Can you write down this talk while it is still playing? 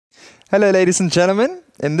Hello ladies and gentlemen,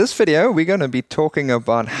 in this video we're going to be talking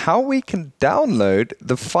about how we can download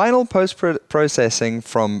the final post-processing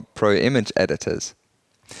from ProImageEditors.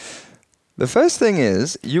 The first thing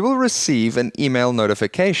is you will receive an email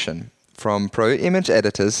notification from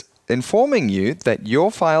ProImageEditors informing you that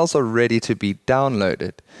your files are ready to be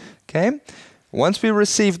downloaded. Okay? Once we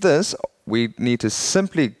receive this, we need to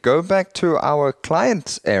simply go back to our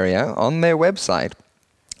client area on their website.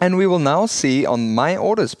 And we will now see on My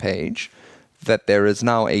Orders page that there is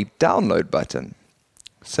now a download button.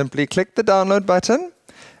 Simply click the download button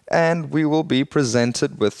and we will be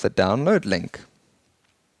presented with the download link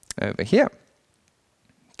over here.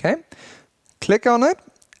 Okay, click on it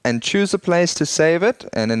and choose a place to save it,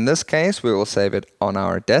 and in this case we will save it on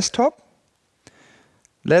our desktop.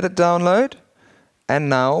 Let it download and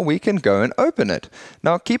now we can go and open it.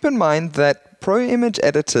 Now keep in mind that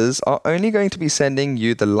ProImageEditors are only going to be sending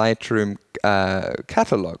you the Lightroom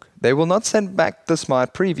catalog. They will not send back the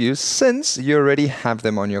smart previews since you already have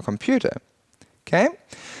them on your computer. Okay,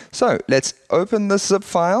 so let's open the zip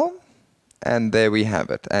file and there we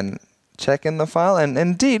have it, and check in the file, and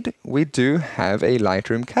indeed we do have a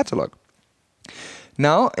Lightroom catalog.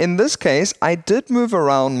 Now in this case I did move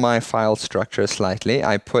around my file structure slightly.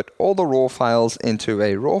 I put all the raw files into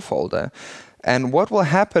a raw folder. And what will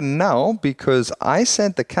happen now, because I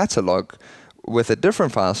sent the catalog with a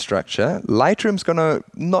different file structure, Lightroom's going to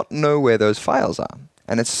not know where those files are.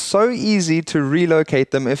 And it's so easy to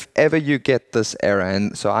relocate them if ever you get this error.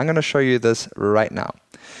 And so I'm going to show you this right now.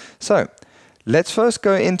 So let's first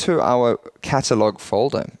go into our catalog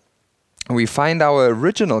folder. We find our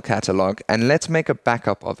original catalog and let's make a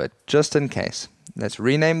backup of it, just in case. Let's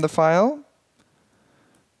rename the file.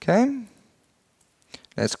 Okay.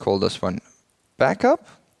 Let's call this one Backup.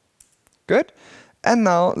 Good. And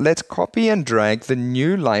now let's copy and drag the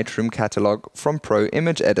new Lightroom catalog from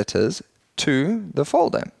ProImageEditors to the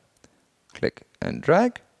folder. Click and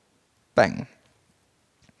drag. Bang.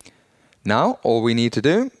 Now all we need to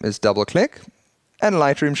do is double click and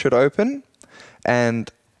Lightroom should open and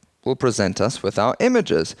will present us with our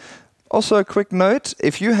images. Also a quick note,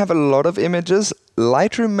 if you have a lot of images,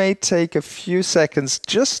 Lightroom may take a few seconds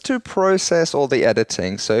just to process all the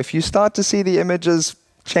editing. So if you start to see the images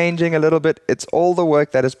changing a little bit, it's all the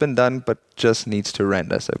work that has been done but just needs to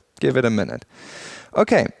render. So give it a minute.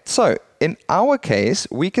 Okay, so in our case,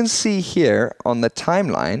 we can see here on the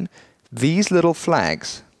timeline these little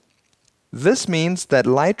flags. This means that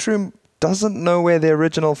Lightroom doesn't know where the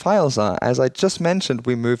original files are. As I just mentioned,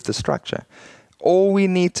 we moved the structure. All we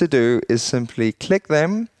need to do is simply click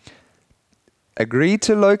them, agree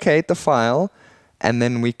to locate the file, and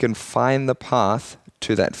then we can find the path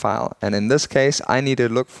to that file. And in this case, I need to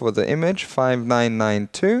look for the image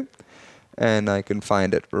 5992, and I can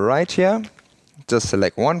find it right here. Just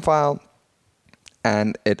select one file,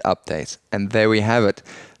 and it updates. And there we have it.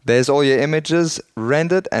 There's all your images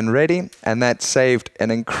rendered and ready, and that saved an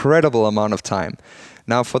incredible amount of time.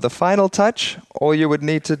 Now for the final touch, all you would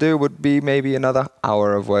need to do would be maybe another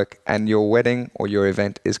hour of work and your wedding or your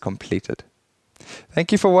event is completed.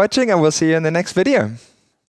 Thank you for watching and we'll see you in the next video.